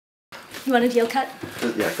You want a deal cut?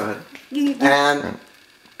 Yeah, go ahead. And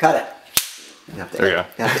cut it. You have to there you go.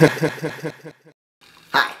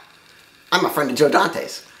 Hi, I'm a friend of Joe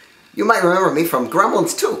Dante's. You might remember me from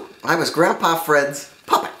Gremlins 2. I was Grandpa Fred's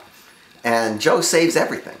puppet. And Joe saves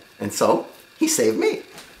everything. And so, he saved me.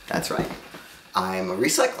 That's right. I'm a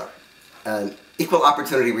recycler. An equal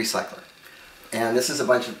opportunity recycler. And this is a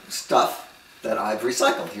bunch of stuff that I've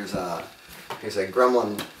recycled. Here's a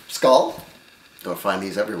gremlin skull. Don't find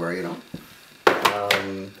these everywhere, you know.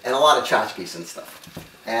 And a lot of tchotchkes and stuff.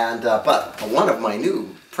 And, but one of my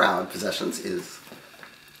new proud possessions is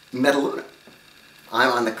Metaluna.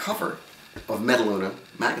 I'm on the cover of Metaluna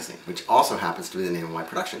magazine, which also happens to be the name of my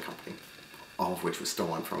production company, all of which was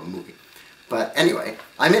stolen from a movie. But anyway,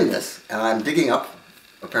 I'm in this, and I'm digging up,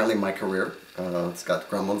 apparently, my career. It's got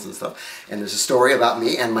Gremlins and stuff. And there's a story about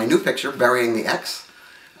me and my new picture, Burying the X,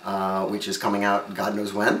 which is coming out God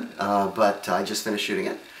knows when, but I just finished shooting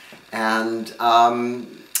it. And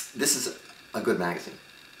this is a good magazine.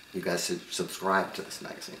 You guys should subscribe to this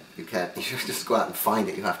magazine. You can't just go out and find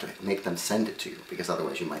it. You have to make them send it to you, because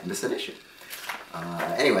otherwise you might miss an issue.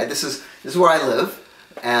 Anyway, this is where I live,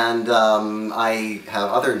 and I have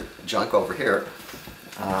other junk over here.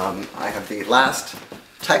 I have the last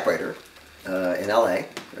typewriter in LA.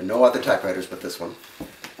 There are no other typewriters but this one.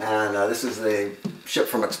 And this is the ship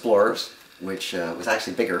from Explorers, which was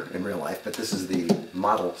actually bigger in real life, but this is the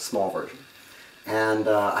model small version. And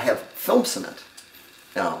I have film cement.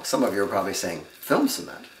 Now, some of you are probably saying, film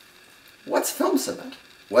cement? What's film cement?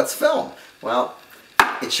 What's film? Well,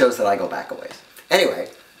 it shows that I go back a ways. Anyway,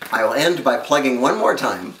 I will end by plugging one more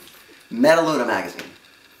time Metaluna magazine.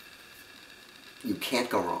 You can't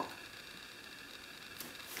go wrong.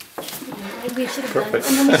 We should have done it.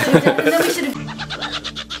 And then we should have done it. And then we should have...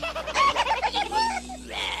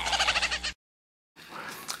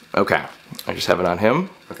 Okay, I just have it on him.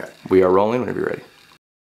 Okay. We are rolling whenever you're ready.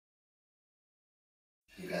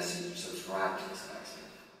 You guys should subscribe to this.